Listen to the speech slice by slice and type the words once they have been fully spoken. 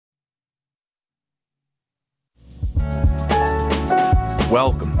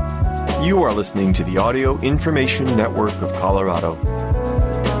Welcome. You are listening to the Audio Information Network of Colorado.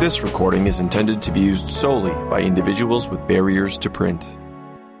 This recording is intended to be used solely by individuals with barriers to print.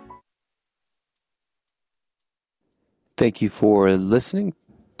 Thank you for listening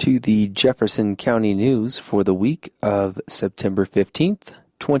to the Jefferson County News for the week of September 15th,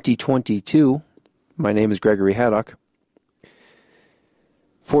 2022. My name is Gregory Haddock.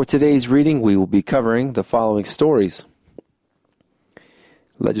 For today's reading, we will be covering the following stories.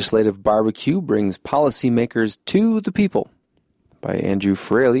 Legislative Barbecue Brings Policymakers to the People by Andrew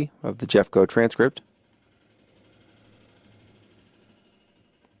Fraley of the Jeffco Transcript.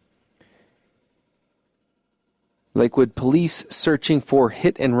 Lakewood Police Searching for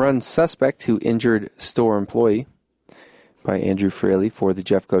Hit-and-Run Suspect Who Injured Store Employee by Andrew Fraley for the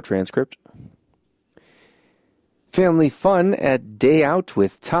Jeffco Transcript. Family Fun at Day Out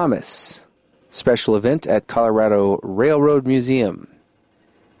with Thomas, special event at Colorado Railroad Museum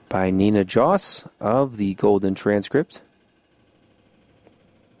by Nina Joss of the Golden Transcript.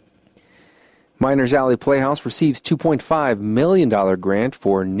 Miners Alley Playhouse receives $2.5 million grant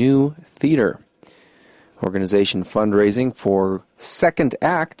for new theater. Organization fundraising for second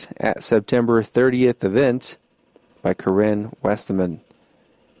act at September 30th event by Corinne Westerman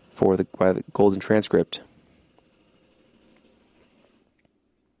by the Golden Transcript.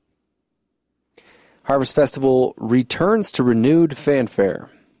 Harvest Festival returns to renewed fanfare.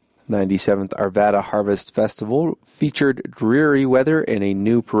 97th Arvada Harvest Festival featured dreary weather and a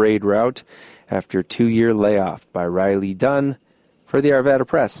new parade route after 2-year layoff by Riley Dunn for the Arvada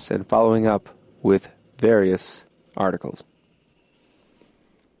Press and following up with various articles.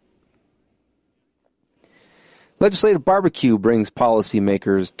 Legislative Barbecue Brings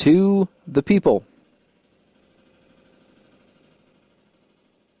Policymakers to the People.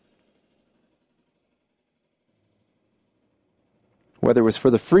 Whether it was for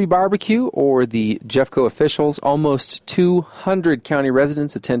the free barbecue or the Jeffco officials, almost 200 county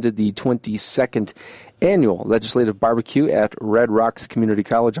residents attended the 22nd annual legislative barbecue at Red Rocks Community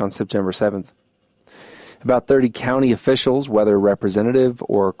College on September 7th. About 30 county officials, whether representative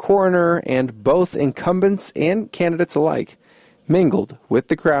or coroner, and both incumbents and candidates alike, mingled with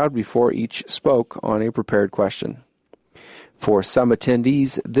the crowd before each spoke on a prepared question. For some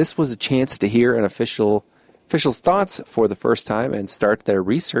attendees, this was a chance to hear an official's thoughts for the first time and start their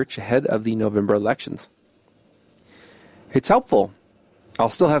research ahead of the November elections. It's helpful. I'll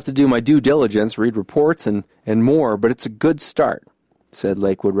still have to do my due diligence, read reports, and more, but it's a good start, said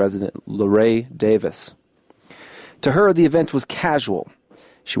Lakewood resident Lorraine Davis. To her, the event was casual.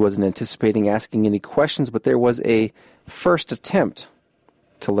 She wasn't anticipating asking any questions, but there was a first attempt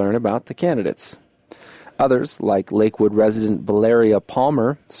to learn about the candidates. Others, like Lakewood resident Valeria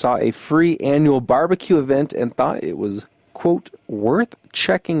Palmer, saw a free annual barbecue event and thought it was, quote, worth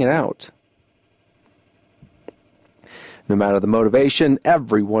checking it out. No matter the motivation,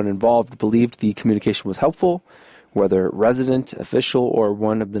 everyone involved believed the communication was helpful, whether resident, official, or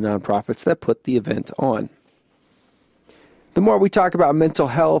one of the nonprofits that put the event on. The more we talk about mental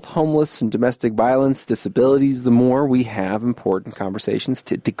health, homeless, and domestic violence, disabilities, the more we have important conversations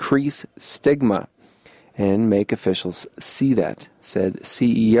to decrease stigma and make officials see that, said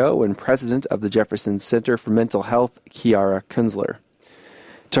CEO and president of the Jefferson Center for Mental Health, Kiara Kunzler.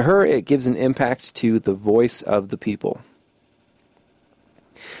 To her, it gives an impact to the voice of the people.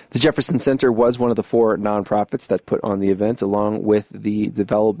 The Jefferson Center was one of the 4 nonprofits that put on the event, along with the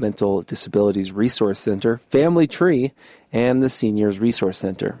Developmental Disabilities Resource Center, Family Tree, and the Seniors Resource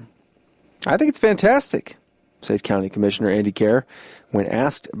Center. I think it's fantastic, said County Commissioner Andy Kerr when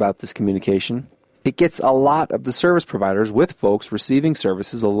asked about this communication. It gets a lot of the service providers with folks receiving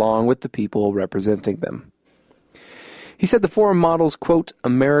services along with the people representing them. He said the forum models, quote,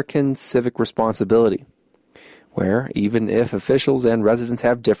 American civic responsibility, where even if officials and residents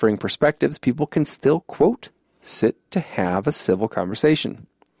have differing perspectives, people can still, quote, sit to have a civil conversation.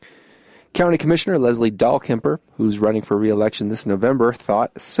 County Commissioner Leslie Dahlkemper, who's running for re-election this November,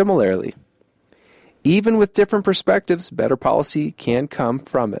 thought similarly. Even with different perspectives, better policy can come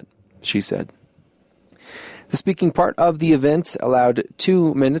from it, she said. The speaking part of the event allowed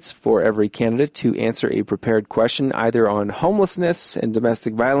 2 minutes for every candidate to answer a prepared question either on homelessness and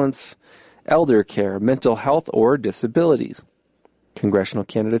domestic violence, elder care, mental health, or disabilities. Congressional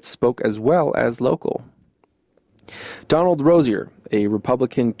candidates spoke as well as local. Donald Rozier, a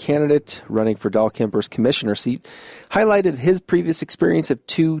Republican candidate running for Dahlkemper's commissioner seat, highlighted his previous experience of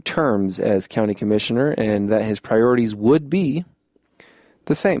 2 terms as county commissioner and that his priorities would be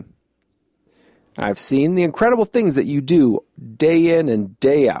the same. I've seen the incredible things that you do day in and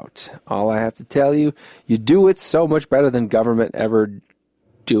day out. All I have to tell you, you do it so much better than government ever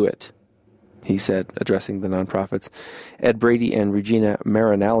do it, he said, addressing the nonprofits. Ed Brady and Regina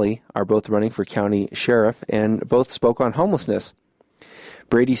Marinelli are both running for county sheriff and both spoke on homelessness.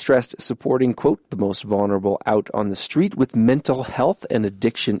 Brady stressed supporting, quote, the most vulnerable out on the street with mental health and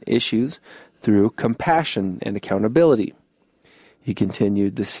addiction issues through compassion and accountability. He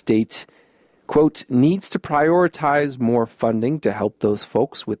continued, the state, quote, needs to prioritize more funding to help those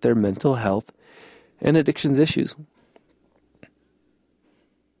folks with their mental health and addictions issues.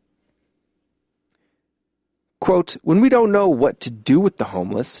 Quote, when we don't know what to do with the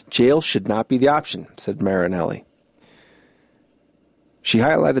homeless, jail should not be the option, said Marinelli. She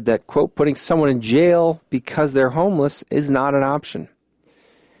highlighted that, quote, putting someone in jail because they're homeless is not an option.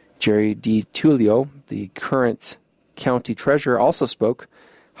 Jerry D. Tullio, the current county treasurer, also spoke,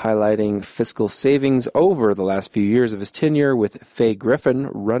 highlighting fiscal savings over the last few years of his tenure, with Faye Griffin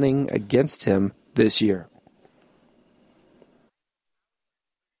running against him this year.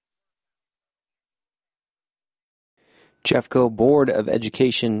 Jeffco Board of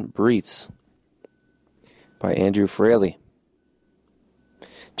Education Briefs by Andrew Fraley.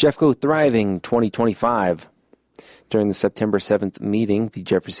 Jeffco Thriving 2025. During the September 7th meeting, the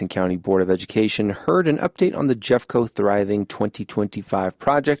Jefferson County Board of Education heard an update on the Jeffco Thriving 2025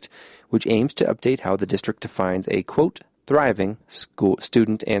 project, which aims to update how the district defines a, quote, thriving school,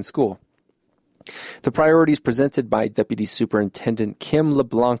 student and school. The priorities presented by Deputy Superintendent Kim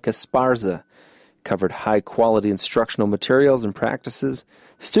LeBlanc Esparza covered high-quality instructional materials and practices,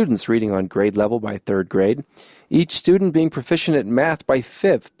 students reading on grade level by 3rd grade, each student being proficient at math by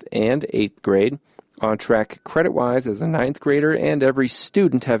 5th and 8th grade, on track credit-wise as a 9th grader, and every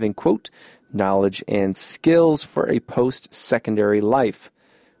student having, quote, knowledge and skills for a post-secondary life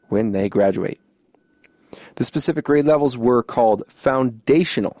when they graduate. The specific grade levels were called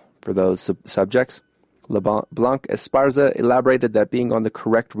foundational for those subjects. LeBlanc Esparza elaborated that being on the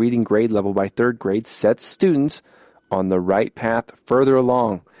correct reading grade level by 3rd grade sets students on the right path further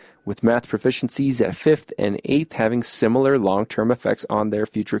along, with math proficiencies at 5th and 8th having similar long-term effects on their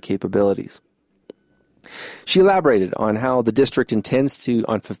future capabilities. She elaborated on how the district intends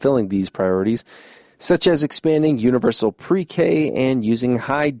on fulfilling these priorities, such as expanding universal pre-K and using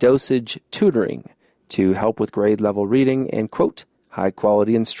high-dosage tutoring to help with grade-level reading and, quote,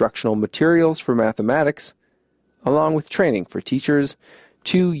 high-quality instructional materials for mathematics, along with training for teachers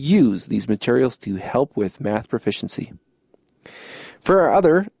to use these materials to help with math proficiency. For our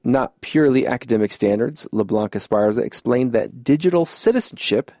other, not purely academic standards, LeBlanc Esparza explained that digital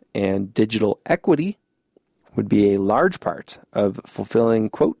citizenship and digital equity would be a large part of fulfilling,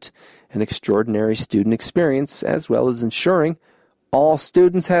 quote, an extraordinary student experience, as well as ensuring all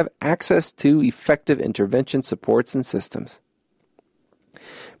students have access to effective intervention supports and systems.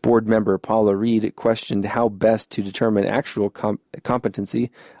 Board member Paula Reed questioned how best to determine actual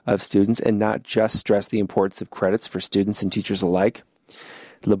competency of students and not just stress the importance of credits for students and teachers alike.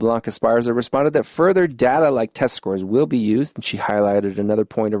 LeBlanc Esparza responded that further data like test scores will be used, and she highlighted another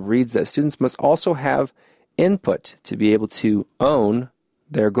point of Reed's that students must also have input to be able to own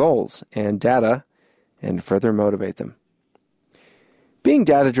their goals and data and further motivate them. Being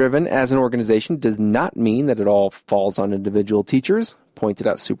data-driven as an organization does not mean that it all falls on individual teachers, pointed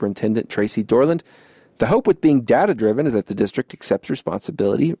out Superintendent Tracy Dorland. The hope with being data-driven is that the district accepts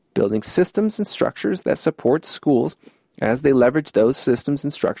responsibility, building systems and structures that support schools as they leverage those systems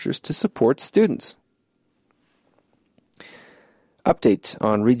and structures to support students. Update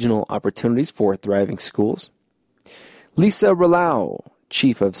on regional opportunities for thriving schools. Lisa Ralau,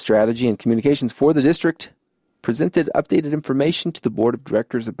 Chief of Strategy and Communications for the district, presented updated information to the Board of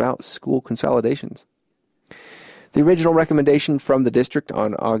Directors about school consolidations. The original recommendation from the district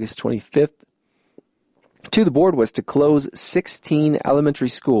on August 25th to the board was to close 16 elementary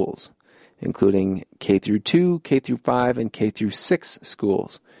schools, including K-2, K-5, and K-6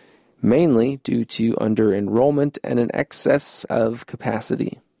 schools, mainly due to under-enrollment and an excess of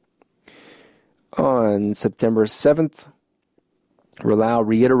capacity. On September 7th, Ralau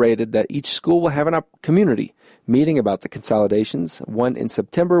reiterated that each school will have a community meeting about the consolidations, one in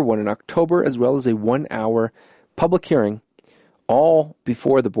September, one in October, as well as a 1-hour public hearing, all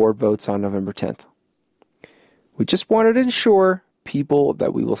before the board votes on November 10th. We just wanted to ensure people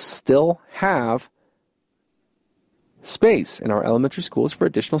that we will still have space in our elementary schools for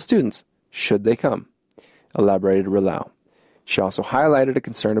additional students, should they come, elaborated Ralau. She also highlighted a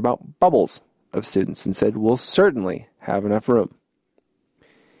concern about bubbles of students and said, we'll certainly have enough room.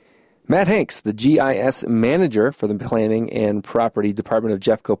 Matt Hanks, the GIS manager for the Planning and Property Department of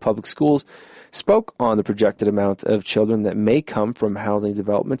Jeffco Public Schools, spoke on the projected amount of children that may come from housing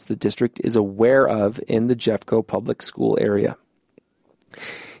developments the district is aware of in the Jeffco Public School area.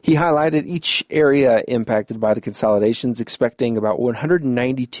 He highlighted each area impacted by the consolidations, expecting about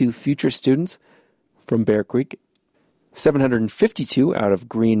 192 future students from Bear Creek, 752 out of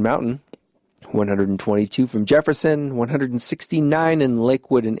Green Mountain, 122 from Jefferson, 169 in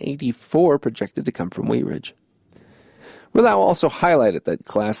Lakewood, and 84 projected to come from Wheat Ridge. Rillau also highlighted that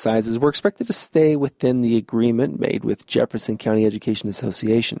class sizes were expected to stay within the agreement made with Jefferson County Education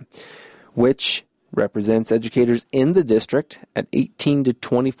Association, which represents educators in the district at 18 to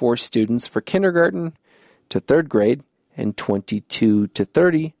 24 students for kindergarten to 3rd grade and 22 to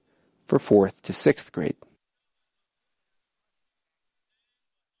 30 for 4th to 6th grade.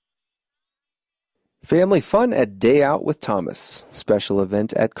 Family fun at Day Out with Thomas, special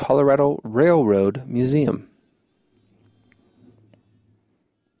event at Colorado Railroad Museum.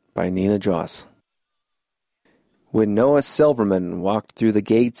 By Nina Joss. When Noah Silverman walked through the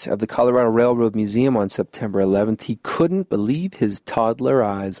gates of the Colorado Railroad Museum on September 11th, he couldn't believe his toddler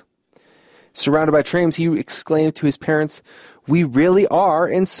eyes. Surrounded by trains, he exclaimed to his parents, "We really are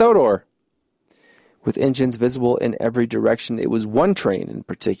in Sodor!" With engines visible in every direction, it was one train in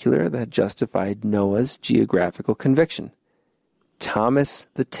particular that justified Noah's geographical conviction. Thomas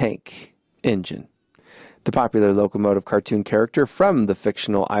the Tank Engine, the popular locomotive cartoon character from the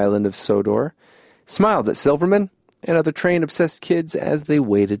fictional island of Sodor, smiled at Silverman and other train-obsessed kids as they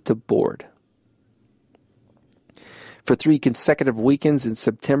waited to board. For 3 consecutive weekends in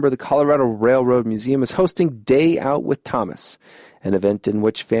September, the Colorado Railroad Museum is hosting Day Out with Thomas, an event in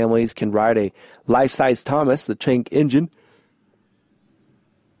which families can ride a life-size Thomas, the Tank Engine,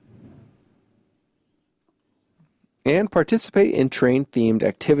 and participate in train-themed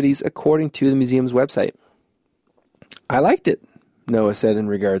activities according to the museum's website. "I liked it," Noah said in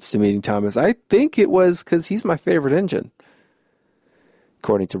regards to meeting Thomas. "I think it was because he's my favorite engine."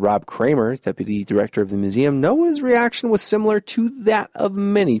 According to Rob Kramer, deputy director of the museum, Noah's reaction was similar to that of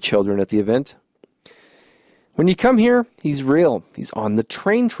many children at the event. "When you come here, he's real. He's on the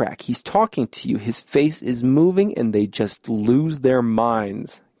train track. He's talking to you. His face is moving, and they just lose their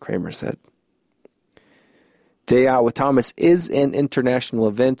minds," Kramer said. Day Out with Thomas is an international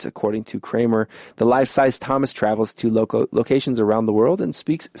event. According to Kramer, the life-size Thomas travels to locations around the world and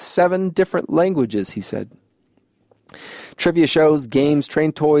speaks 7 different languages, he said. Trivia shows, games,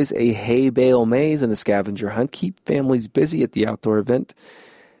 train toys, a hay bale maze, and a scavenger hunt keep families busy at the outdoor event.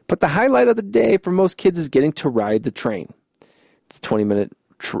 But the highlight of the day for most kids is getting to ride the train. The 20-minute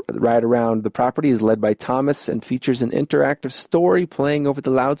ride around the property is led by Thomas and features an interactive story playing over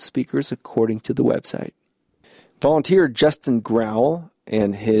the loudspeakers, according to the website. Volunteer Justin Growell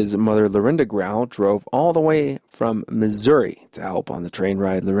and his mother Lorinda Growell drove all the way from Missouri to help on the train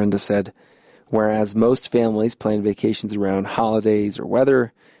ride, Lorinda said. Whereas most families plan vacations around holidays or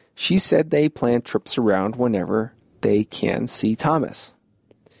weather, she said they plan trips around whenever they can see Thomas.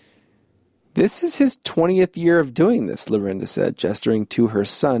 "This is his 20th year of doing this," Lorinda said, gesturing to her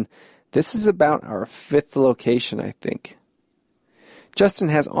son. "This is about our 5th location, I think." Justin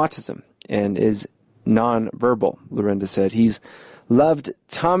has autism and is nonverbal, Lorinda said. He's loved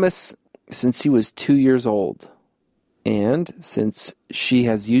Thomas since he was 2 years old. And since she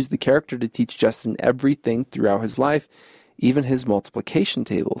has used the character to teach Justin everything throughout his life, even his multiplication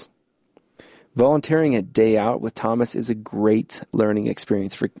tables. Volunteering at Day Out with Thomas is a great learning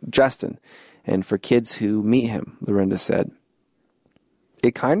experience for Justin and for kids who meet him, Lorinda said.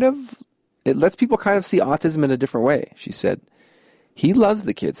 It lets people kind of see autism in a different way, she said. He loves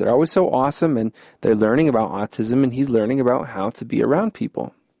the kids. They're always so awesome, and they're learning about autism, and he's learning about how to be around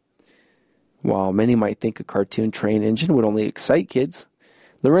people. While many might think a cartoon train engine would only excite kids,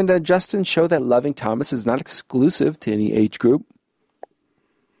 Lorinda and Justin show that loving Thomas is not exclusive to any age group.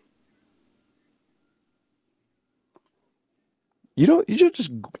 You should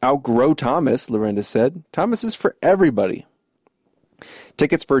just outgrow Thomas, Lorinda said. Thomas is for everybody.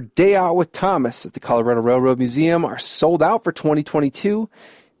 Tickets for Day Out with Thomas at the Colorado Railroad Museum are sold out for 2022,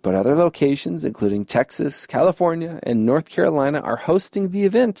 but other locations, including Texas, California, and North Carolina, are hosting the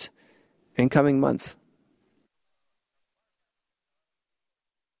event in coming months.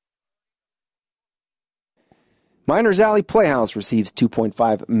 Miners Alley Playhouse receives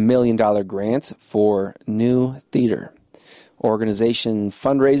 $2.5 million grant for new theater. Organization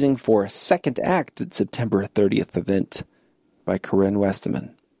fundraising for Second Act at September 30th event by Corinne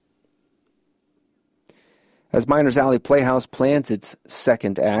Westerman. As Miners Alley Playhouse plans its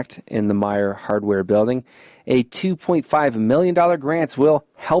second act in the Meyer Hardware Building, a $2.5 million grant will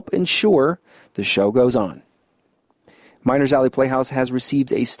help ensure the show goes on. Miners Alley Playhouse has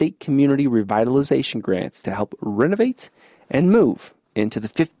received a state community revitalization grant to help renovate and move into the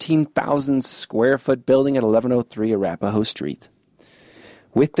 15,000 square foot building at 1103 Arapahoe Street.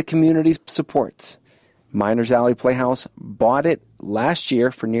 With the community's support, Miners Alley Playhouse bought it last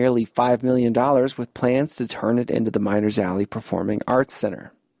year for nearly $5 million with plans to turn it into the Miners Alley Performing Arts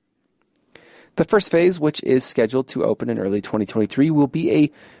Center. The first phase, which is scheduled to open in early 2023, will be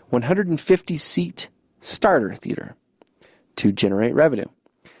a 150-seat starter theater to generate revenue.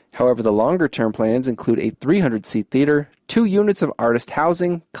 However, the longer-term plans include a 300-seat theater, 2 units of artist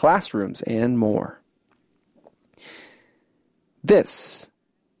housing, classrooms, and more. This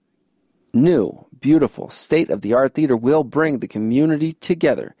new, beautiful, state-of-the-art theater will bring the community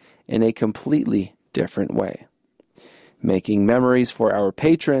together in a completely different way, making memories for our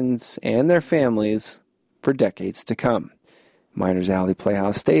patrons and their families for decades to come, Miners Alley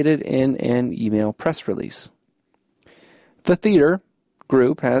Playhouse stated in an email press release. The theater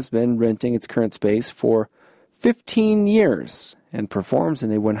group has been renting its current space for 15 years and performs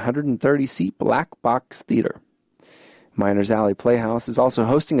in a 130-seat black box theater. Miners Alley Playhouse is also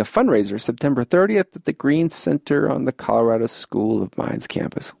hosting a fundraiser September 30th at the Green Center on the Colorado School of Mines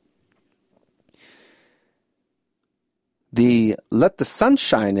campus. The Let the Sun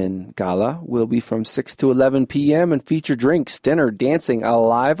Shine In Gala will be from 6 to 11 p.m. and feature drinks, dinner, dancing, a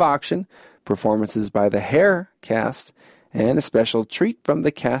live auction, performances by the Hair cast, and a special treat from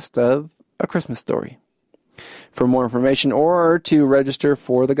the cast of A Christmas Story. For more information or to register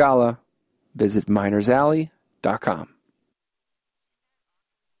for the gala, visit minersalley.com.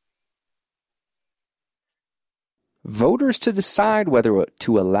 Voters to decide whether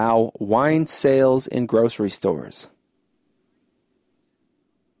to allow wine sales in grocery stores.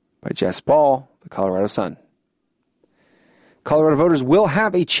 By Jess Ball, the Colorado Sun. Colorado voters will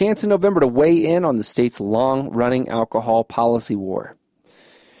have a chance in November to weigh in on the state's long-running alcohol policy war.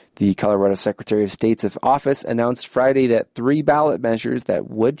 The Colorado Secretary of State's office announced Friday that 3 ballot measures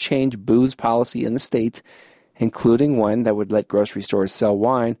that would change booze policy in the state, including one that would let grocery stores sell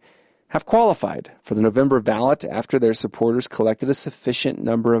wine, have qualified for the November ballot after their supporters collected a sufficient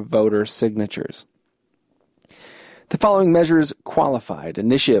number of voter signatures. The following measures qualified: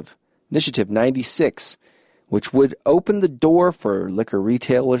 Initiative 96, which would open the door for liquor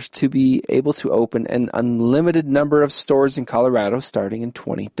retailers to be able to open an unlimited number of stores in Colorado starting in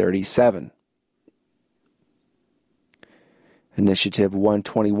 2037. Initiative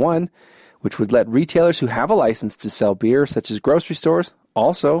 121, which would let retailers who have a license to sell beer, such as grocery stores,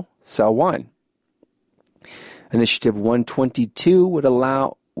 also sell wine. Initiative 122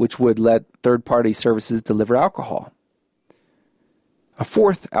 which would let third-party services deliver alcohol. A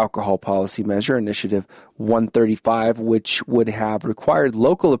fourth alcohol policy measure, Initiative 135, which would have required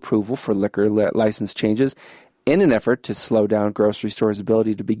local approval for liquor license changes in an effort to slow down grocery stores'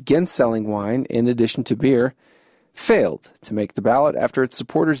 ability to begin selling wine in addition to beer, failed to make the ballot after its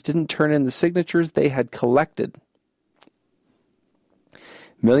supporters didn't turn in the signatures they had collected.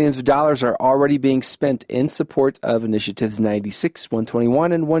 Millions of dollars are already being spent in support of Initiatives 96,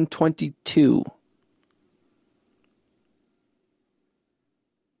 121, and 122.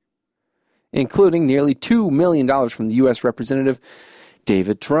 Including nearly $2 million from the U.S. Representative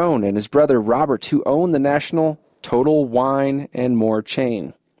David Trone and his brother Robert, who own the national Total Wine and More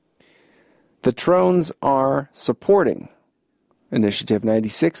chain. The Trones are supporting Initiative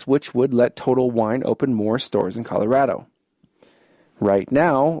 96, which would let Total Wine open more stores in Colorado. Right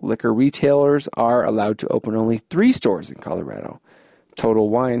now, liquor retailers are allowed to open only 3 stores in Colorado. Total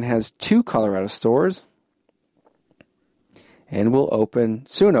Wine has 2 Colorado stores and will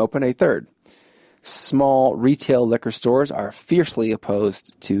soon open a third. Small retail liquor stores are fiercely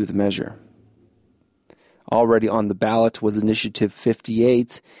opposed to the measure. Already on the ballot was Initiative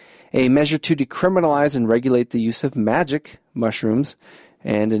 58, a measure to decriminalize and regulate the use of magic mushrooms,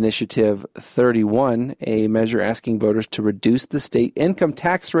 and Initiative 31, a measure asking voters to reduce the state income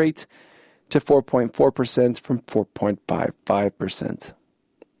tax rate to 4.4% from 4.55%.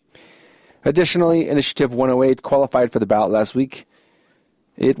 Additionally, Initiative 108 qualified for the ballot last week.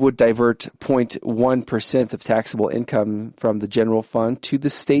 It would divert 0.1% of taxable income from the general fund to the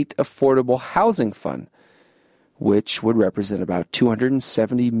State Affordable Housing Fund, which would represent about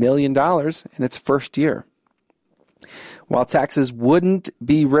 $270 million in its first year. While taxes wouldn't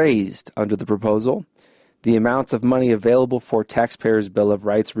be raised under the proposal, the amounts of money available for taxpayers' Bill of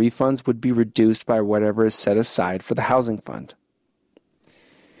Rights refunds would be reduced by whatever is set aside for the housing fund.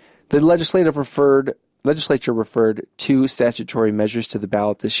 The legislature referred 2 statutory measures to the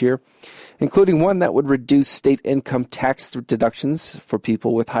ballot this year, including one that would reduce state income tax deductions for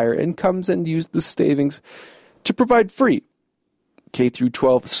people with higher incomes and use the savings to provide free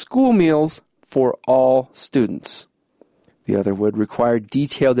K-12 school meals for all students. The other would require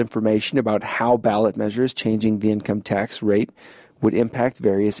detailed information about how ballot measures changing the income tax rate would impact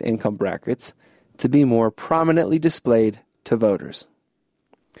various income brackets to be more prominently displayed to voters.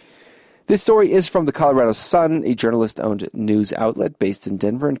 This story is from the Colorado Sun, a journalist-owned news outlet based in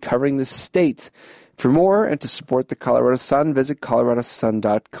Denver and covering the state. For more and to support the Colorado Sun, visit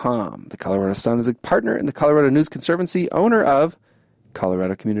coloradosun.com. The Colorado Sun is a partner in the Colorado News Conservancy, owner of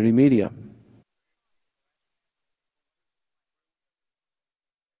Colorado Community Media.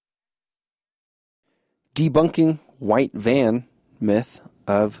 Debunking white van myth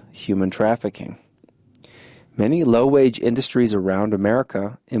of human trafficking. Many low-wage industries around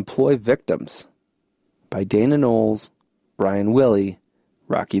America employ victims. By Dana Knowles, Brian Willey,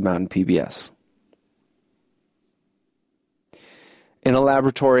 Rocky Mountain PBS. In a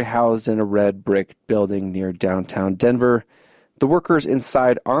laboratory housed in a red brick building near downtown Denver, the workers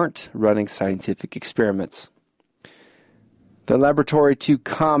inside aren't running scientific experiments. The laboratory to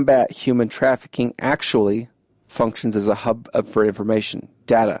combat human trafficking actually functions as a hub for information,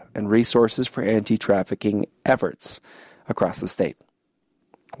 data, and resources for anti-trafficking efforts across the state,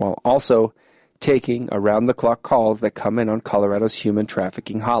 while also taking around-the-clock calls that come in on Colorado's human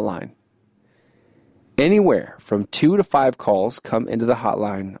trafficking hotline. Anywhere from 2 to 5 calls come into the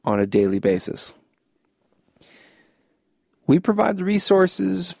hotline on a daily basis. We provide the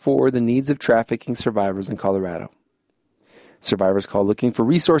resources for the needs of trafficking survivors in Colorado. Survivors call looking for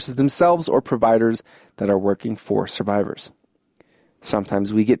resources themselves or providers that are working for survivors.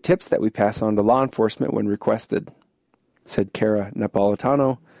 Sometimes we get tips that we pass on to law enforcement when requested, said Cara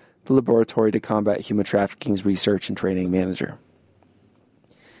Napolitano, the Laboratory to Combat Human Trafficking's research and training manager.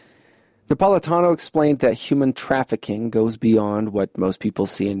 Napolitano explained that human trafficking goes beyond what most people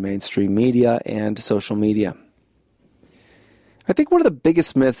see in mainstream media and social media. I think one of the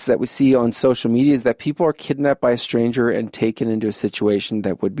biggest myths that we see on social media is that people are kidnapped by a stranger and taken into a situation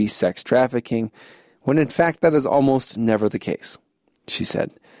that would be sex trafficking, when in fact that is almost never the case, she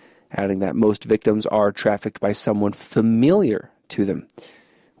said, adding that most victims are trafficked by someone familiar to them,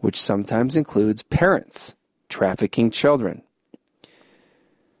 which sometimes includes parents trafficking children.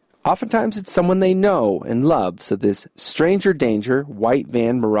 Oftentimes it's someone they know and love, so this stranger danger, white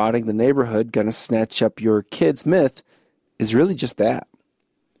van marauding the neighborhood, gonna snatch up your kid's myth is really just that.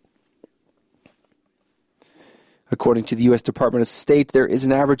 According to the U.S. Department of State, there is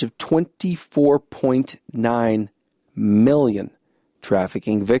an average of 24.9 million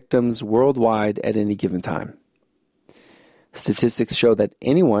trafficking victims worldwide at any given time. Statistics show that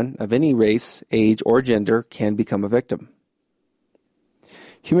anyone of any race, age, or gender can become a victim.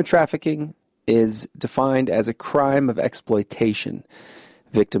 Human trafficking is defined as a crime of exploitation.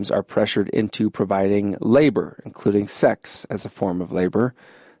 Victims are pressured into providing labor, including sex as a form of labor,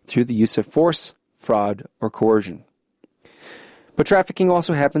 through the use of force, fraud, or coercion. But trafficking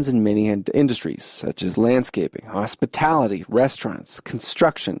also happens in many industries, such as landscaping, hospitality, restaurants,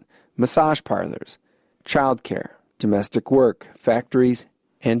 construction, massage parlors, childcare, domestic work, factories,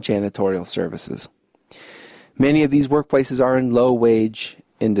 and janitorial services. Many of these workplaces are in low-wage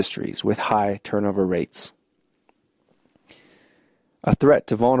industries with high turnover rates. A threat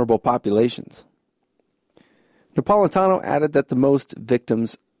to vulnerable populations. Napolitano added that most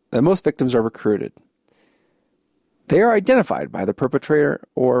victims are recruited. They are identified by the perpetrator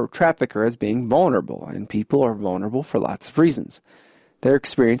or trafficker as being vulnerable, and people are vulnerable for lots of reasons. They're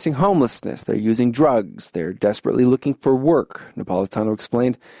experiencing homelessness, they're using drugs, they're desperately looking for work, Napolitano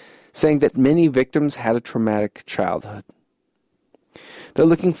explained, saying that many victims had a traumatic childhood. They're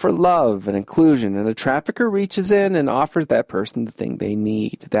looking for love and inclusion, and a trafficker reaches in and offers that person the thing they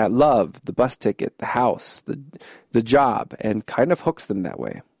need, that love, the bus ticket, the house, the job, and kind of hooks them that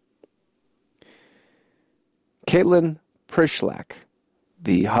way. Caitlin Prishlak,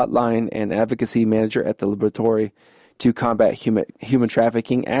 the hotline and advocacy manager at the Laboratory to Combat Human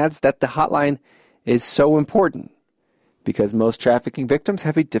Trafficking, adds that the hotline is so important because most trafficking victims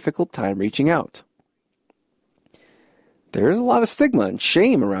have a difficult time reaching out. There is a lot of stigma and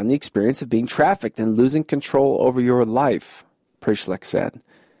shame around the experience of being trafficked and losing control over your life, Prishlak said.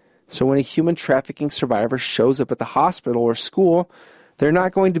 So when a human trafficking survivor shows up at the hospital or school, they're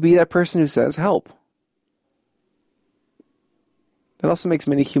not going to be that person who says, help. That also makes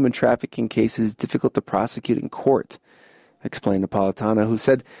many human trafficking cases difficult to prosecute in court, explained Napolitano, who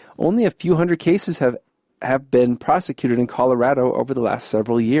said only a few hundred cases have been prosecuted in Colorado over the last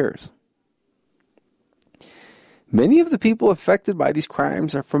several years. Many of the people affected by these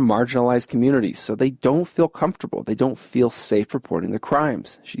crimes are from marginalized communities, so they don't feel comfortable. They don't feel safe reporting the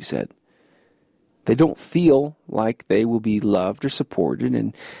crimes, she said. They don't feel like they will be loved or supported,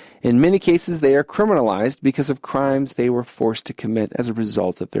 and in many cases they are criminalized because of crimes they were forced to commit as a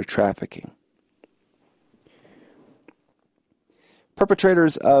result of their trafficking.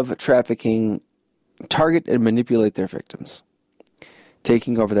 Perpetrators of trafficking target and manipulate their victims,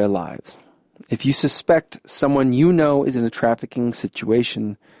 taking over their lives. If you suspect someone you know is in a trafficking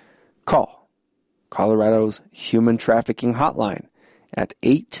situation, call Colorado's Human Trafficking Hotline at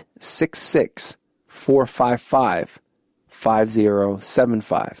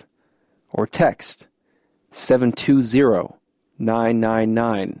 866-455-5075 or text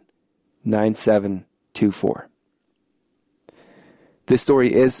 720-999-9724. This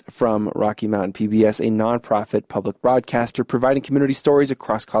story is from Rocky Mountain PBS, a nonprofit public broadcaster providing community stories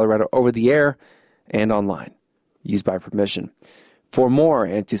across Colorado over the air and online, used by permission. For more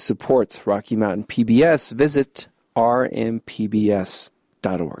and to support Rocky Mountain PBS, visit rmpbs.org.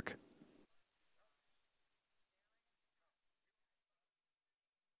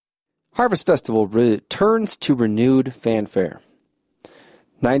 Harvest Festival returns to renewed fanfare.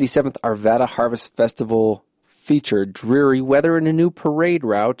 97th Arvada Harvest Festival featured dreary weather and a new parade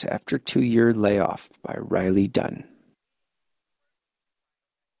route after 2-year layoff by Riley Dunn.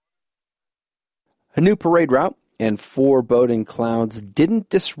 A new parade route and foreboding clouds didn't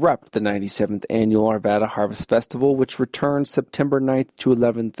disrupt the 97th Annual Arvada Harvest Festival, which returned September 9th to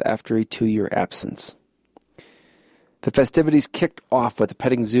 11th after a 2-year absence. The festivities kicked off with a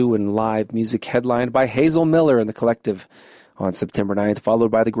petting zoo and live music headlined by Hazel Miller and the Collective on September 9th, followed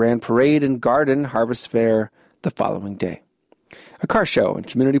by the Grand Parade and Garden Harvest Fair the following day. A car show and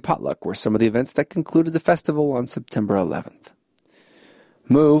community potluck were some of the events that concluded the festival on September 11th.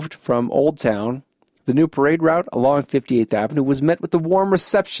 Moved from Old Town, the new parade route along 58th Avenue was met with a warm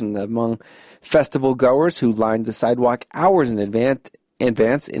reception among festival goers who lined the sidewalk hours in advance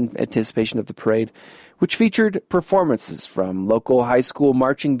in anticipation of the parade, which featured performances from local high school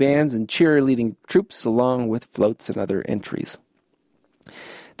marching bands and cheerleading troops along with floats and other entries.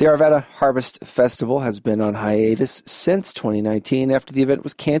 The Arvada Harvest Festival has been on hiatus since 2019 after the event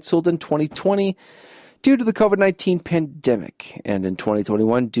was canceled in 2020 due to the COVID-19 pandemic and in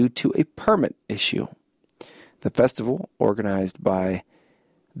 2021 due to a permit issue. The festival, organized by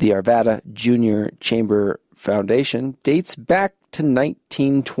the Arvada Junior Chamber Foundation, dates back to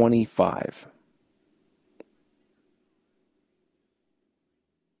 1925.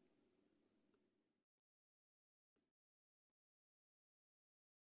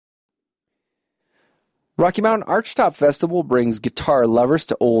 Rocky Mountain Archtop Festival brings guitar lovers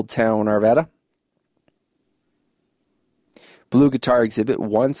to Old Town Arvada. Blue Guitar Exhibit,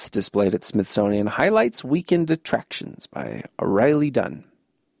 once displayed at Smithsonian, highlights weekend attractions by Riley Dunn.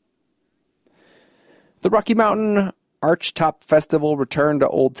 The Rocky Mountain Archtop Festival returned to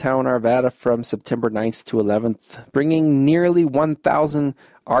Old Town Arvada from September 9th to 11th, bringing nearly 1,000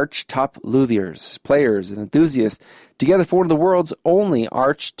 archtop luthiers, players, and enthusiasts together for one of the world's only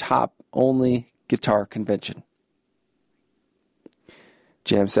archtop-only guitar convention.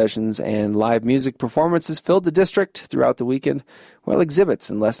 Jam sessions and live music performances filled the district throughout the weekend, while exhibits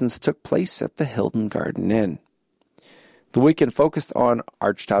and lessons took place at the Hilton Garden Inn. The weekend focused on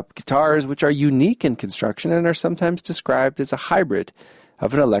archtop guitars, which are unique in construction and are sometimes described as a hybrid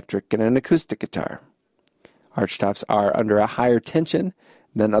of an electric and an acoustic guitar. Archtops are under a higher tension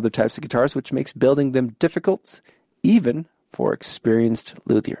than other types of guitars, which makes building them difficult, even for experienced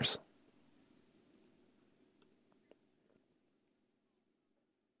luthiers.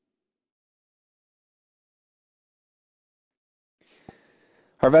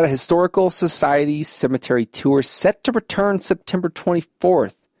 Arvada Historical Society Cemetery Tour set to return September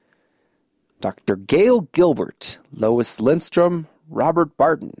 24th. Dr. Gail Gilbert, Lois Lindstrom, Robert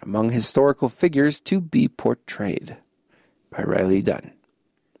Barton among historical figures to be portrayed by Riley Dunn.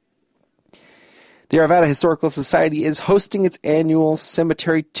 The Arvada Historical Society is hosting its annual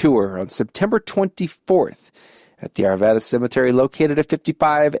cemetery tour on September 24th at the Arvada Cemetery located at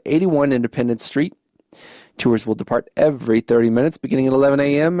 5581 Independence Street. Tours will depart every 30 minutes, beginning at 11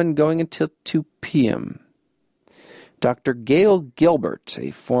 a.m. and going until 2 p.m. Dr. Gail Gilbert,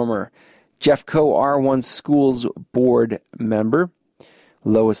 a former Jeffco R1 Schools Board member,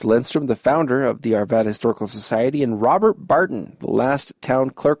 Lois Lindstrom, the founder of the Arvada Historical Society, and Robert Barton, the last town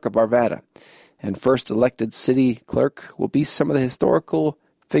clerk of Arvada and first elected city clerk, will be some of the historical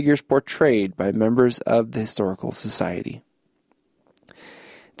figures portrayed by members of the Historical Society.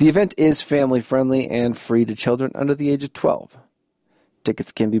 The event is family-friendly and free to children under the age of 12.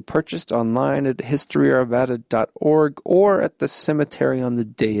 Tickets can be purchased online at historyarvada.org or at the cemetery on the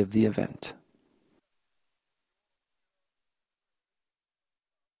day of the event.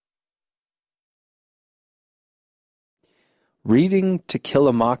 Reading To Kill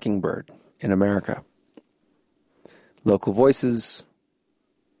a Mockingbird in America. Local voices: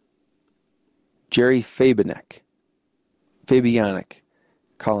 Jerry Fabinek, Fabianic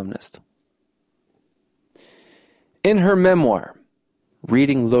columnist. In her memoir,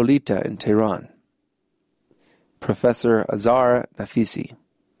 Reading Lolita in Tehran, Professor Azar Nafisi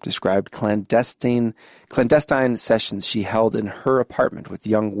described clandestine sessions she held in her apartment with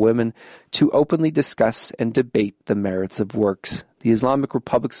young women to openly discuss and debate the merits of works the Islamic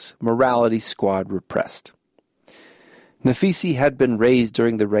Republic's morality squad repressed. Nafisi had been raised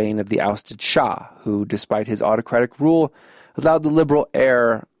during the reign of the ousted Shah, who, despite his autocratic rule, allowed the liberal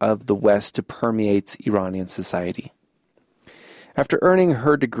air of the West to permeate Iranian society. After earning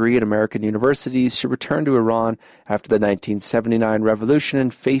her degree at American universities, she returned to Iran after the 1979 revolution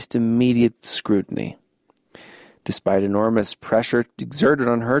and faced immediate scrutiny. Despite enormous pressure exerted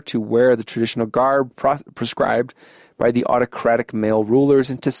on her to wear the traditional garb prescribed by the autocratic male rulers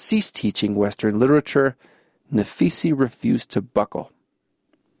and to cease teaching Western literature, Nafisi refused to buckle.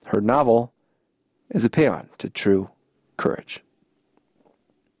 Her novel is a paean to true courage.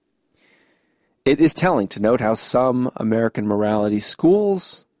 It is telling to note how some American morality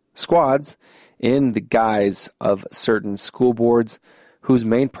squads, in the guise of certain school boards, whose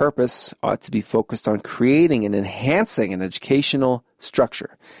main purpose ought to be focused on creating and enhancing an educational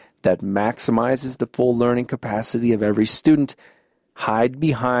structure that maximizes the full learning capacity of every student, hide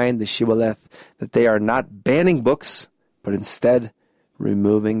behind the shibboleth that they are not banning books, but instead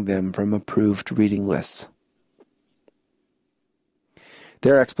removing them from approved reading lists.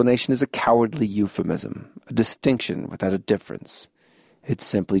 Their explanation is a cowardly euphemism, a distinction without a difference. It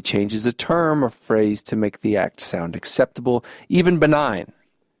simply changes a term or phrase to make the act sound acceptable, even benign,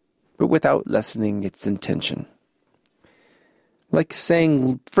 but without lessening its intention. Like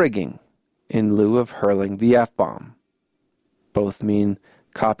saying frigging in lieu of hurling the F-bomb. Both mean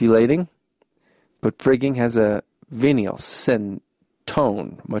copulating, but frigging has a venial sin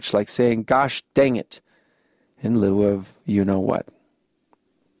tone, much like saying gosh dang it in lieu of you-know-what.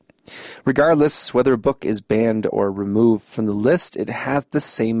 Regardless whether a book is banned or removed from the list, it has the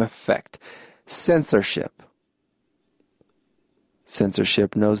same effect. Censorship.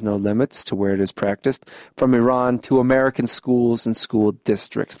 Censorship knows no limits to where it is practiced, from Iran to American schools and school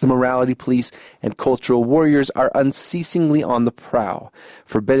districts. The morality police and cultural warriors are unceasingly on the prowl,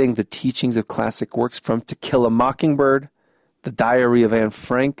 forbidding the teachings of classic works from To Kill a Mockingbird, The Diary of Anne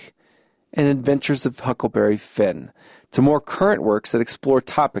Frank, and Adventures of Huckleberry Finn, to more current works that explore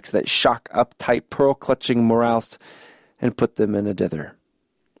topics that shock uptight, pearl-clutching moralists and put them in a dither.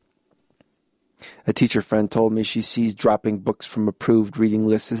 A teacher friend told me she sees dropping books from approved reading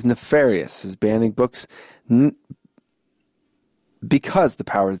lists as nefarious as banning books because the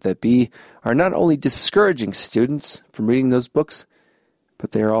powers that be are not only discouraging students from reading those books,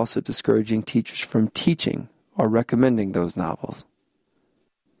 but they are also discouraging teachers from teaching or recommending those novels.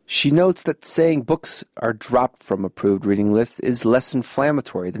 She notes that saying books are dropped from approved reading lists is less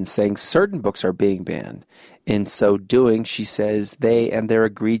inflammatory than saying certain books are being banned. In so doing, she says they and their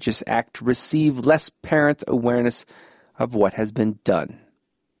egregious act receive less parent awareness of what has been done.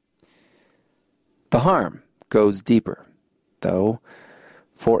 The harm goes deeper, though,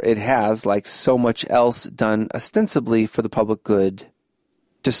 for it has, like so much else done ostensibly for the public good,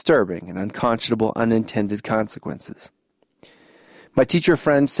 disturbing and unconscionable unintended consequences. My teacher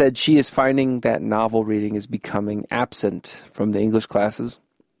friend said she is finding that novel reading is becoming absent from the English classes.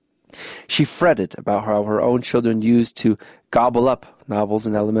 She fretted about how her own children used to gobble up novels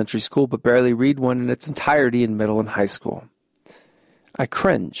in elementary school but barely read one in its entirety in middle and high school. I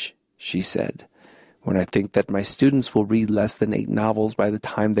cringe, she said, when I think that my students will read less than 8 novels by the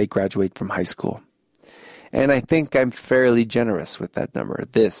time they graduate from high school. And I think I'm fairly generous with that number.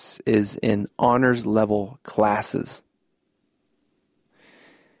 This is in honors level classes.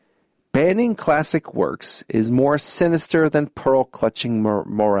 Banning classic works is more sinister than pearl-clutching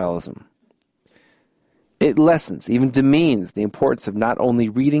moralism. It lessens, even demeans, the importance of not only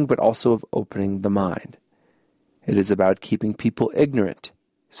reading but also of opening the mind. It is about keeping people ignorant,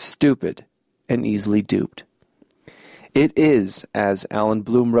 stupid, and easily duped. It is, as Alan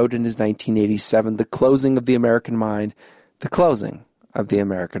Bloom wrote in his 1987, the closing of the American mind, the closing of the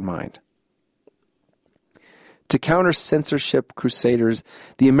American mind. To counter censorship crusaders,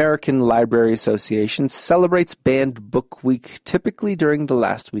 the American Library Association celebrates Banned Book Week typically during the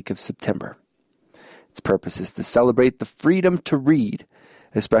last week of September. Its purpose is to celebrate the freedom to read,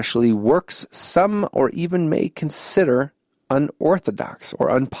 especially works some or even may consider unorthodox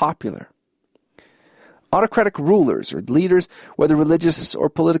or unpopular. Autocratic rulers or leaders, whether religious or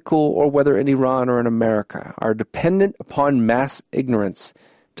political or whether in Iran or in America, are dependent upon mass ignorance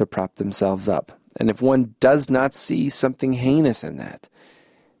to prop themselves up. And if one does not see something heinous in that,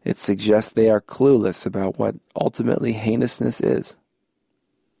 It suggests they are clueless about what ultimately heinousness is.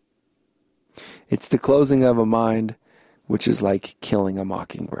 It's the closing of a mind which is like killing a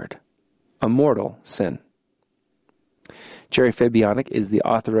mockingbird, a mortal sin. Jerry Fabianic is the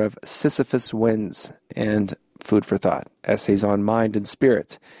author of Sisyphus Wins and Food for Thought, Essays on Mind and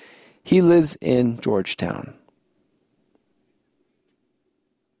Spirit. He lives in Georgetown.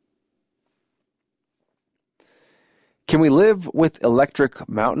 Can we live with electric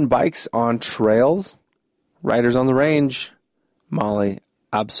mountain bikes on trails? Riders on the Range, Molly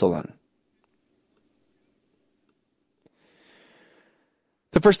Absalon.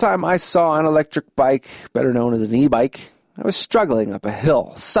 The first time I saw an electric bike, better known as an e-bike, I was struggling up a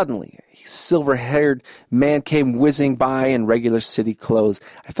hill. Suddenly, a silver-haired man came whizzing by in regular city clothes.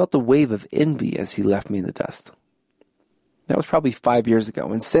 I felt a wave of envy as he left me in the dust. That was probably 5 years ago,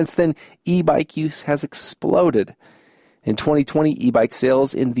 and since then, e-bike use has exploded. In 2020, e-bike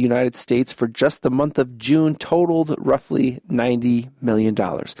sales in the United States for just the month of June totaled roughly $90 million,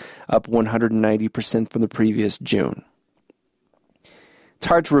 up 190% from the previous June. It's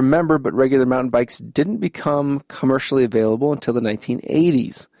hard to remember, but regular mountain bikes didn't become commercially available until the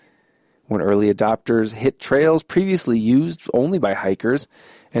 1980s. When early adopters hit trails previously used only by hikers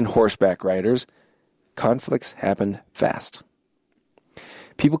and horseback riders, conflicts happened fast.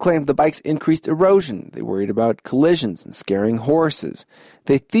 People claimed the bikes increased erosion. They worried about collisions and scaring horses.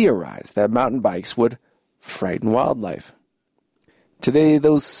 They theorized that mountain bikes would frighten wildlife. Today,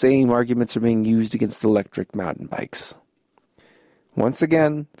 those same arguments are being used against electric mountain bikes. Once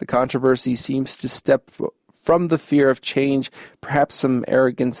again, the controversy seems to step from the fear of change, perhaps some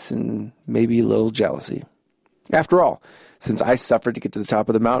arrogance and maybe a little jealousy. After all, since I suffered to get to the top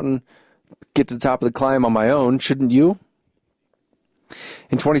of the mountain, get to the top of the climb on my own, shouldn't you?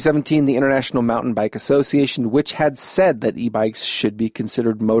 In 2017, the International Mountain Bike Association, which had said that e-bikes should be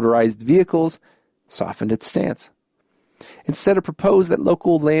considered motorized vehicles, softened its stance. Instead, it proposed that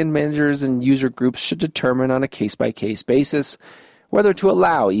local land managers and user groups should determine on a case-by-case basis whether to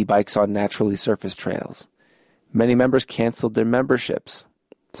allow e-bikes on naturally surfaced trails. Many members canceled their memberships.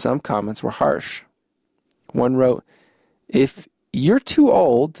 Some comments were harsh. One wrote, "If you're too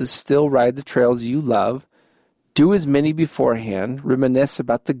old to still ride the trails you love, do as many beforehand, reminisce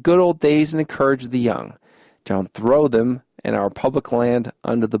about the good old days and encourage the young. Don't throw them and our public land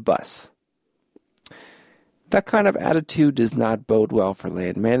under the bus." That kind of attitude does not bode well for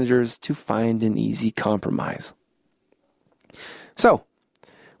land managers to find an easy compromise. So,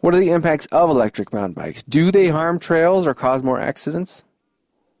 what are the impacts of electric mountain bikes? Do they harm trails or cause more accidents?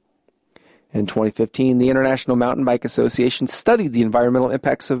 In 2015, the International Mountain Bike Association studied the environmental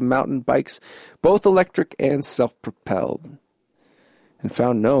impacts of mountain bikes, both electric and self-propelled, and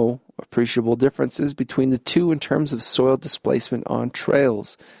found no appreciable differences between the two in terms of soil displacement on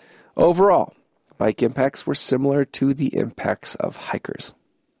trails. Overall, bike impacts were similar to the impacts of hikers.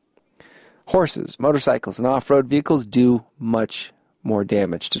 Horses, motorcycles, and off-road vehicles do much more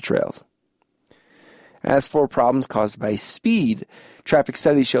damage to trails. As for problems caused by speed, traffic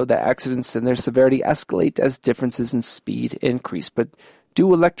studies showed that accidents and their severity escalate as differences in speed increase. But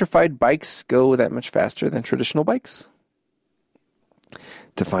do electrified bikes go that much faster than traditional bikes?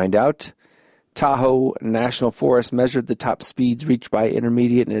 To find out, Tahoe National Forest measured the top speeds reached by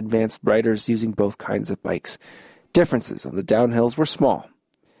intermediate and advanced riders using both kinds of bikes. Differences on the downhills were small.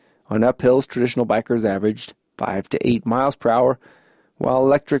 On uphills, traditional bikers averaged 5 to 8 miles per hour, while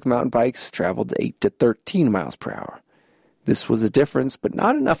electric mountain bikes traveled 8 to 13 miles per hour. This was a difference, but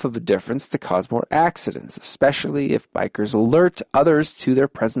not enough of a difference to cause more accidents, especially if bikers alert others to their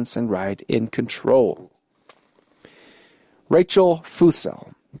presence and ride in control. Rachel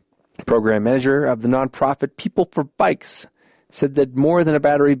Fussell, program manager of the nonprofit People for Bikes, said that more than a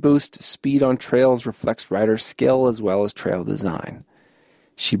battery boost, speed on trails reflects rider skill as well as trail design.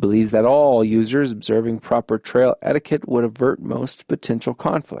 She believes that all users observing proper trail etiquette would avert most potential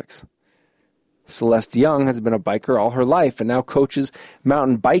conflicts. Celeste Young has been a biker all her life and now coaches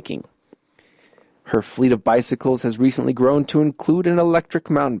mountain biking. Her fleet of bicycles has recently grown to include an electric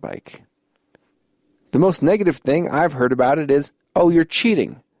mountain bike. "The most negative thing I've heard about it is, 'Oh, you're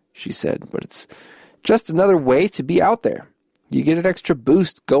cheating,'" she said, "but it's just another way to be out there. You get an extra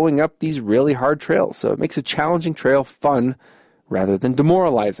boost going up these really hard trails, so it makes a challenging trail fun rather than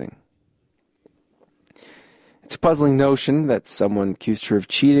demoralizing." It's a puzzling notion that someone accused her of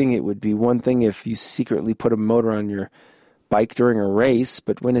cheating. It would be one thing if you secretly put a motor on your bike during a race,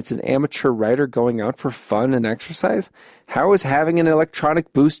 but when it's an amateur rider going out for fun and exercise, how is having an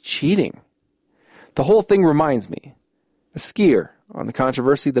electronic boost cheating? The whole thing reminds me, a skier on the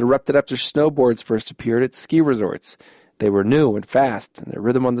controversy that erupted after snowboards first appeared at ski resorts. They were new and fast, and their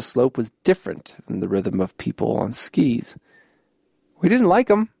rhythm on the slope was different than the rhythm of people on skis. We didn't like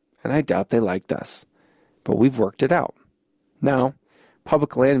them, and I doubt they liked us. But we've worked it out. Now,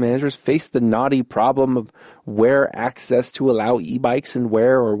 public land managers face the knotty problem of where access to allow e-bikes and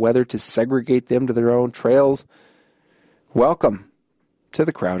where, or whether to segregate them to their own trails. Welcome to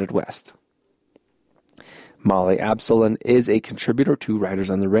the crowded West. Molly Absalon is a contributor to Riders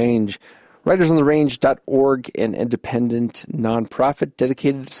on the Range. RidersOnTheRange.org, an independent nonprofit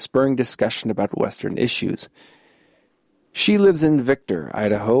dedicated to spurring discussion about Western issues. She lives in Victor,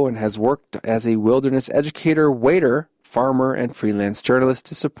 Idaho, and has worked as a wilderness educator, waiter, farmer, and freelance journalist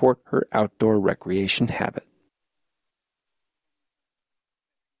to support her outdoor recreation habit.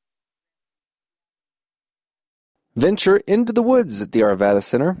 Venture into the woods at the Arvada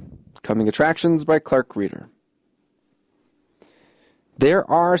Center. Coming attractions by Clark Reeder. There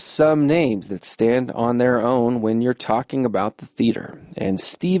are some names that stand on their own when you're talking about the theater, and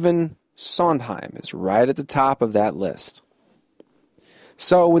Stephen Sondheim is right at the top of that list.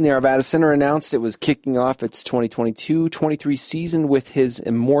 So when the Arvada Center announced it was kicking off its 2022-23 season with his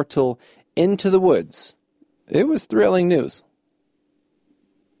immortal Into the Woods, it was thrilling news.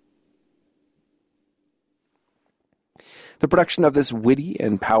 The production of this witty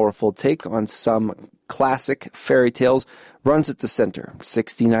and powerful take on some classic fairy tales runs at the center,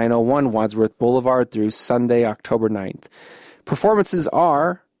 6901 Wadsworth Boulevard, through Sunday, October 9th. Performances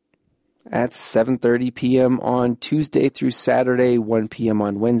are at 7:30 p.m. on Tuesday through Saturday, 1 p.m.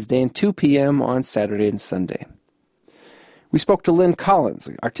 on Wednesday, and 2 p.m. on Saturday and Sunday. We spoke to Lynn Collins,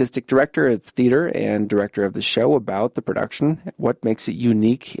 artistic director of theater and director of the show, about the production, what makes it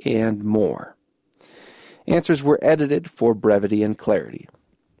unique, and more. Answers were edited for brevity and clarity.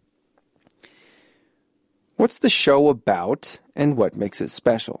 What's the show about, and what makes it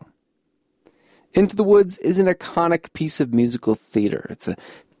special? Into the Woods is an iconic piece of musical theater. It's a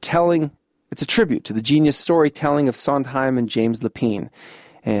tribute to the genius storytelling of Sondheim and James Lapine.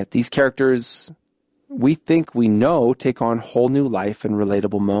 And these characters, we think we know, take on whole new life and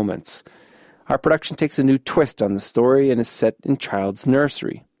relatable moments. Our production takes a new twist on the story and is set in child's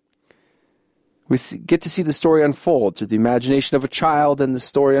nursery. We get to see the story unfold through the imagination of a child, and the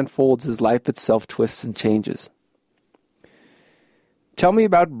story unfolds as life itself twists and changes. Tell me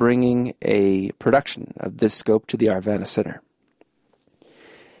about bringing a production of this scope to the Arvada Center.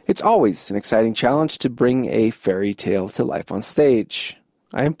 It's always an exciting challenge to bring a fairy tale to life on stage.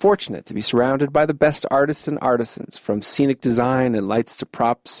 I am fortunate to be surrounded by the best artists and artisans, from scenic design and lights to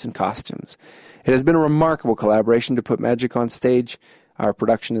props and costumes. It has been a remarkable collaboration to put magic on stage. Our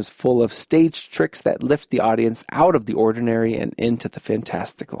production is full of stage tricks that lift the audience out of the ordinary and into the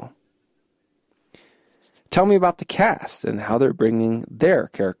fantastical. Tell me about the cast and how they're bringing their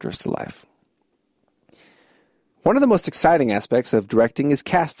characters to life. One of the most exciting aspects of directing is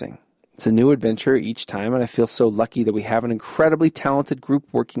casting. It's a new adventure each time, and I feel so lucky that we have an incredibly talented group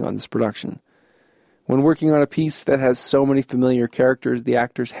working on this production. When working on a piece that has so many familiar characters, the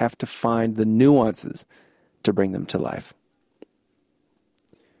actors have to find the nuances to bring them to life.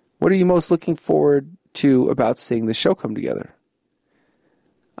 What are you most looking forward to about seeing the show come together?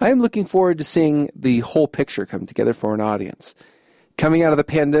 I am looking forward to seeing the whole picture come together for an audience. Coming out of the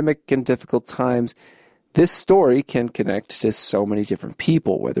pandemic and difficult times, this story can connect to so many different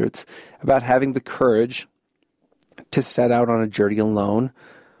people, whether it's about having the courage to set out on a journey alone,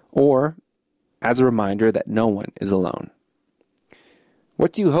 or as a reminder that no one is alone.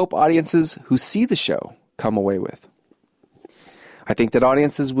 What do you hope audiences who see the show come away with? I think that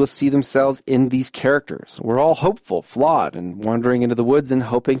audiences will see themselves in these characters. We're all hopeful, flawed, and wandering into the woods and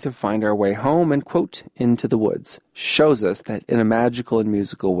hoping to find our way home, and, quote, Into the Woods shows us that in a magical and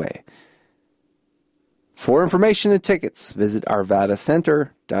musical way. For information and tickets, visit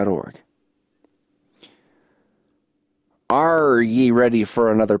arvadacenter.org. Are ye ready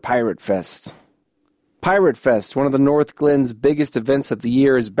for another Pirate Fest? Pirate Fest, one of the North Glen's biggest events of the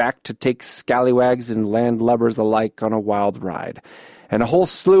year, is back to take scallywags and landlubbers alike on a wild ride, and a whole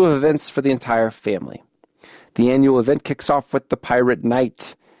slew of events for the entire family. The annual event kicks off with the Pirate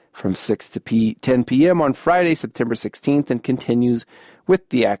Night from 6 to 10 p.m. on Friday, September 16th, and continues with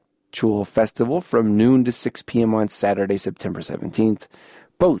the actual festival from noon to 6 p.m. on Saturday, September 17th,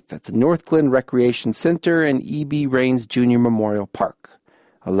 both at the North Glen Recreation Center and E.B. Raines Jr. Memorial Park.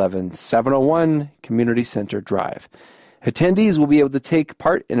 11701 Community Center Drive. Attendees will be able to take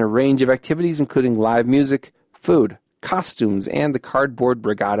part in a range of activities, including live music, food, costumes, and the Cardboard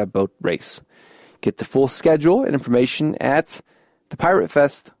Regatta boat race. Get the full schedule and information at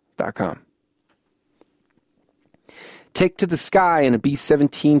thepiratefest.com. Take to the sky in a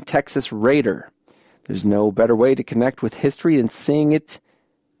B-17 Texas Raider. There's no better way to connect with history than seeing it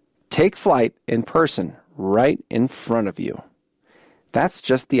take flight in person right in front of you. That's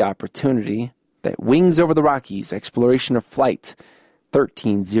just the opportunity that Wings Over the Rockies Exploration of Flight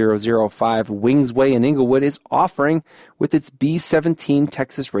 13005 Wingsway in Inglewood is offering with its B-17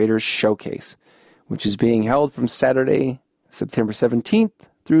 Texas Raiders Showcase, which is being held from Saturday, September 17th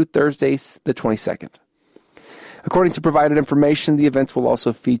through Thursday, the 22nd. According to provided information, the event will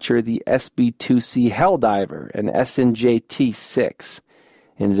also feature the SB-2C Helldiver and SNJ-T6.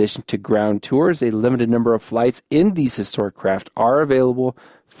 In addition to ground tours, a limited number of flights in these historic craft are available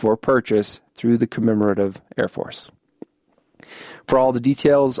for purchase through the Commemorative Air Force. For all the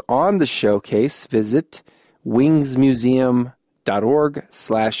details on the showcase, visit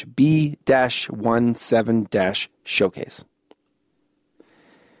wingsmuseum.org/B-17-showcase.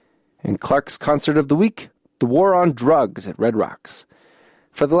 And Clark's Concert of the Week, The War on Drugs at Red Rocks.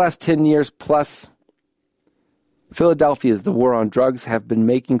 For the last 10 years plus, Philadelphia's The War on Drugs have been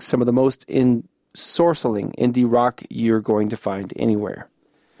making some of the most ensorceling indie rock you're going to find anywhere.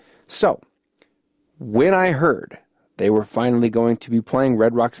 So, when I heard they were finally going to be playing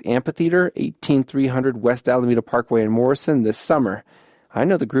Red Rocks Amphitheater, 18300 West Alameda Parkway in Morrison this summer, I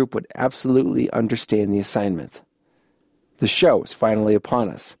know the group would absolutely understand the assignment. The show is finally upon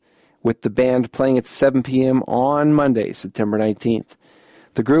us, with the band playing at 7 p.m. on Monday, September 19th.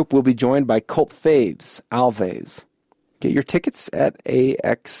 The group will be joined by cult faves, Alves. Get your tickets at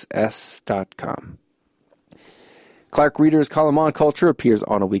axs.com. Clark Reader's column on culture appears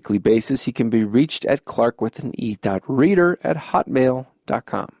on a weekly basis. He can be reached at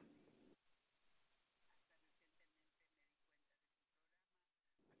clark.reader@hotmail.com.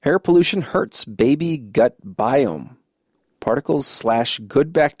 Air pollution hurts baby gut biome.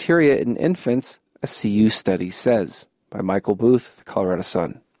 Particles/good bacteria in infants, a CU study says. By Michael Booth, the Colorado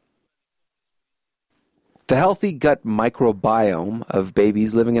Sun. The healthy gut microbiome of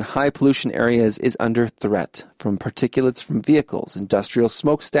babies living in high pollution areas is under threat from particulates from vehicles, industrial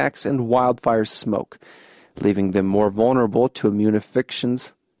smokestacks, and wildfire smoke, leaving them more vulnerable to immune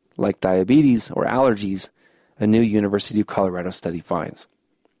affections like diabetes or allergies, a new University of Colorado study finds.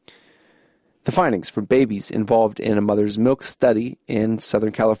 The findings from babies involved in a mother's milk study in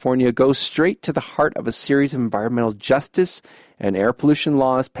Southern California go straight to the heart of a series of environmental justice and air pollution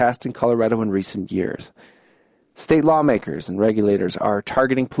laws passed in Colorado in recent years. State lawmakers and regulators are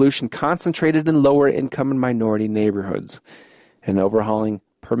targeting pollution concentrated in lower-income and minority neighborhoods and overhauling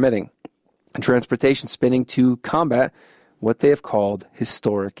permitting and transportation spending to combat what they have called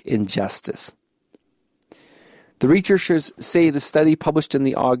historic injustice. The researchers say the study published in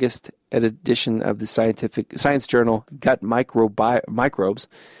the August edition of the science journal Gut Microbes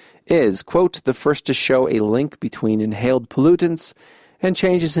is, quote, the first to show a link between inhaled pollutants and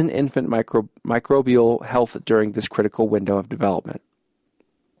changes in infant microbial health during this critical window of development.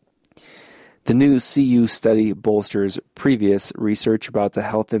 The new CU study bolsters previous research about the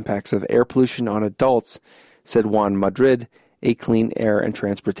health impacts of air pollution on adults, said Juan Madrid, a clean air and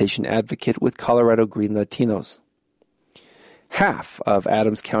transportation advocate with Colorado Green Latinos. Half of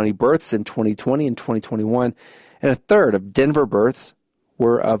Adams County births in 2020 and 2021, and a third of Denver births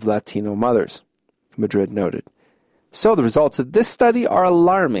were of Latino mothers, Madrid noted. So the results of this study are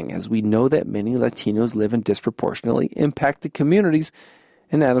alarming, as we know that many Latinos live in disproportionately impacted communities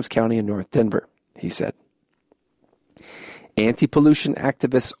in Adams County and North Denver, he said. Anti-pollution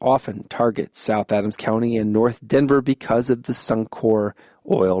activists often target South Adams County and North Denver because of the Suncor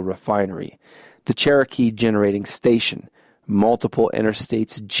oil refinery, the Cherokee generating station, multiple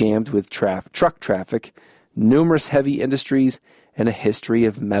interstates jammed with truck traffic, numerous heavy industries, and a history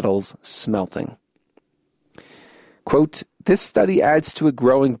of metals smelting. Quote, this study adds to a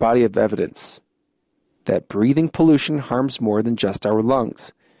growing body of evidence that breathing pollution harms more than just our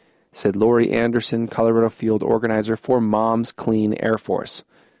lungs, said Lori Anderson, Colorado field organizer for Moms Clean Air Force.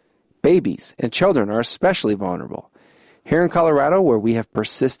 Babies and children are especially vulnerable. Here in Colorado, where we have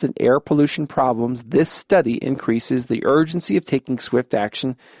persistent air pollution problems, this study increases the urgency of taking swift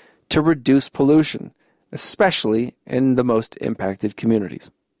action to reduce pollution, especially in the most impacted communities.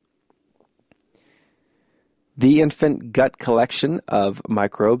 The infant gut collection of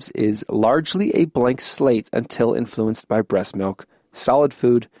microbes is largely a blank slate until influenced by breast milk, solid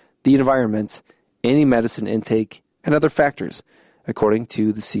food, the environment, any medicine intake, and other factors, according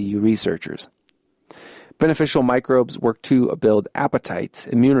to the CU researchers. Beneficial microbes work to build appetite,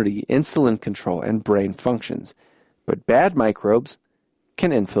 immunity, insulin control, and brain functions. But bad microbes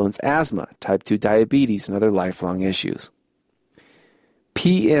can influence asthma, type 2 diabetes, and other lifelong issues.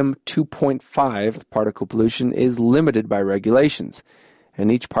 PM 2.5 particle pollution is limited by regulations,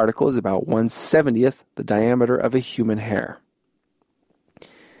 and each particle is about 1/70th the diameter of a human hair.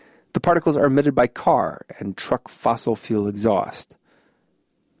 The particles are emitted by car and truck fossil fuel exhaust,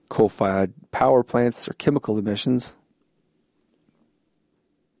 coal-fired power plants or chemical emissions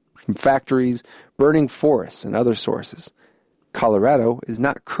from factories, burning forests, and other sources. Colorado is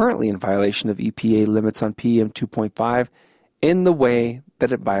not currently in violation of EPA limits on PM 2.5 in the way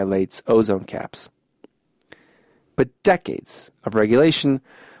that it violates ozone caps. But decades of regulation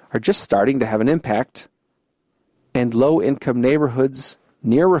are just starting to have an impact, and low-income neighborhoods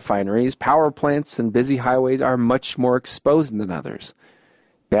near refineries, power plants, and busy highways are much more exposed than others.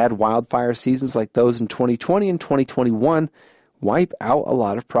 Bad wildfire seasons like those in 2020 and 2021 wipe out a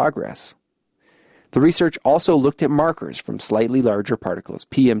lot of progress. The research also looked at markers from slightly larger particles,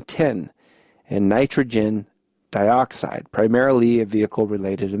 PM10, and nitrogen dioxide, primarily a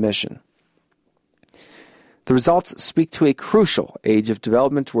vehicle-related emission. The results speak to a crucial age of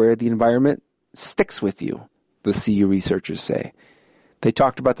development where the environment sticks with you, the CU researchers say. They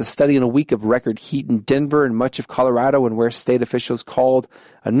talked about the study in a week of record heat in Denver and much of Colorado, and where state officials called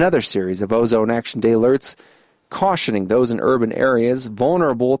another series of Ozone Action Day alerts, cautioning those in urban areas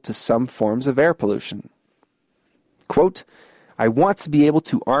vulnerable to some forms of air pollution. Quote, "I want to be able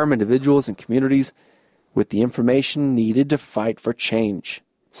to arm individuals and communities with the information needed to fight for change,"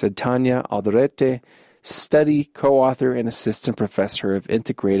 said Tanya Alderete, study co-author and assistant professor of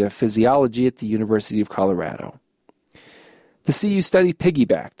integrative physiology at the University of Colorado. The CU study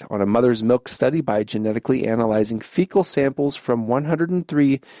piggybacked on a mother's milk study by genetically analyzing fecal samples from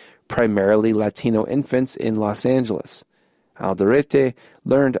 103 primarily Latino infants in Los Angeles. Alderete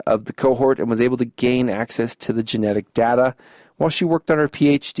learned of the cohort and was able to gain access to the genetic data while she worked on her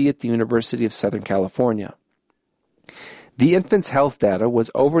PhD at the University of Southern California. The infants' health data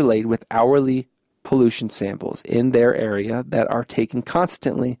was overlaid with hourly pollution samples in their area that are taken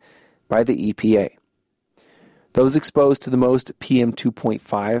constantly by the EPA. Those exposed to the most PM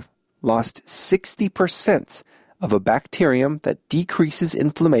 2.5 lost 60% of a bacterium that decreases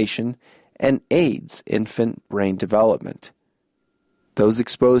inflammation and aids infant brain development. Those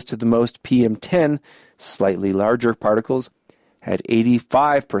exposed to the most PM10, slightly larger particles, had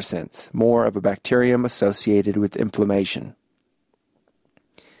 85% more of a bacterium associated with inflammation.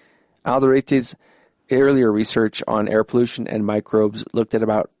 Alderete's earlier research on air pollution and microbes looked at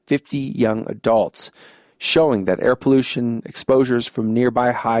about 50 young adults, showing that air pollution exposures from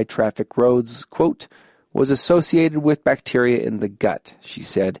nearby high-traffic roads, quote, was associated with bacteria in the gut, she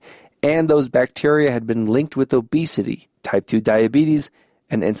said, and those bacteria had been linked with obesity, type 2 diabetes,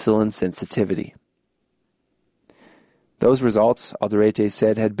 and insulin sensitivity. Those results, Alderete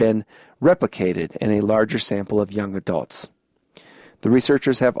said, had been replicated in a larger sample of young adults. The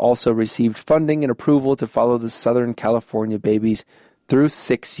researchers have also received funding and approval to follow the Southern California babies through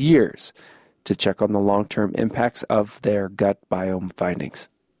 6 years, to check on the long-term impacts of their gut biome findings.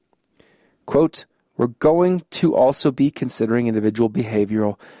 Quote, "We're going to also be considering individual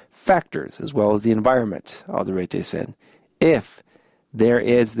behavioral factors as well as the environment," Alderete said. "If there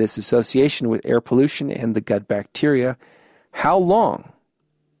is this association with air pollution and the gut bacteria, how long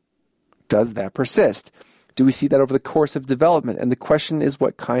does that persist? Do we see that over the course of development? And the question is,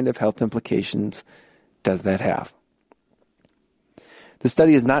 what kind of health implications does that have?" The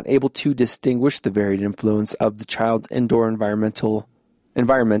study is not able to distinguish the varied influence of the child's indoor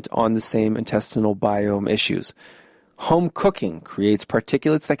environment on the same intestinal biome issues. Home cooking creates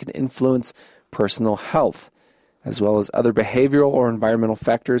particulates that can influence personal health, as well as other behavioral or environmental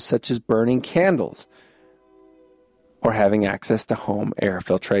factors such as burning candles or having access to home air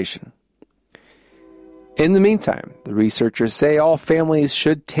filtration. In the meantime, the researchers say all families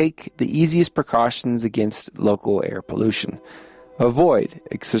should take the easiest precautions against local air pollution. Avoid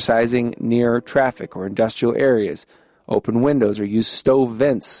exercising near traffic or industrial areas, open windows, or use stove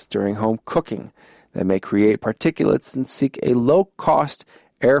vents during home cooking that may create particulates, and seek a low-cost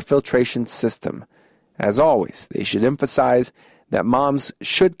air filtration system. As always, they should emphasize that moms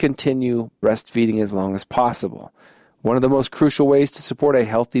should continue breastfeeding as long as possible, one of the most crucial ways to support a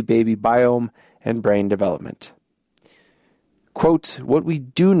healthy baby biome and brain development. Quote, "What we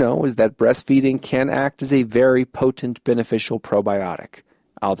do know is that breastfeeding can act as a very potent beneficial probiotic,"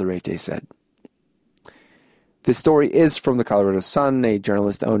 Alderete said. This story is from the Colorado Sun, a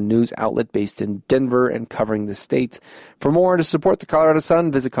journalist-owned news outlet based in Denver and covering the state. For more, to support the Colorado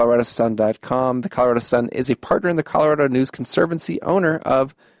Sun, visit coloradosun.com. The Colorado Sun is a partner in the Colorado News Conservancy, owner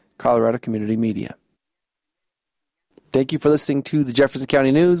of Colorado Community Media. Thank you for listening to the Jefferson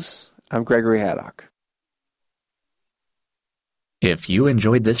County News. I'm Gregory Haddock. If you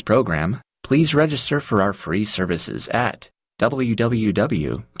enjoyed this program, please register for our free services at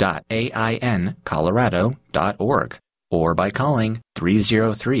www.aincolorado.org or by calling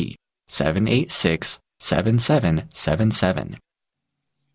 303-786-7777.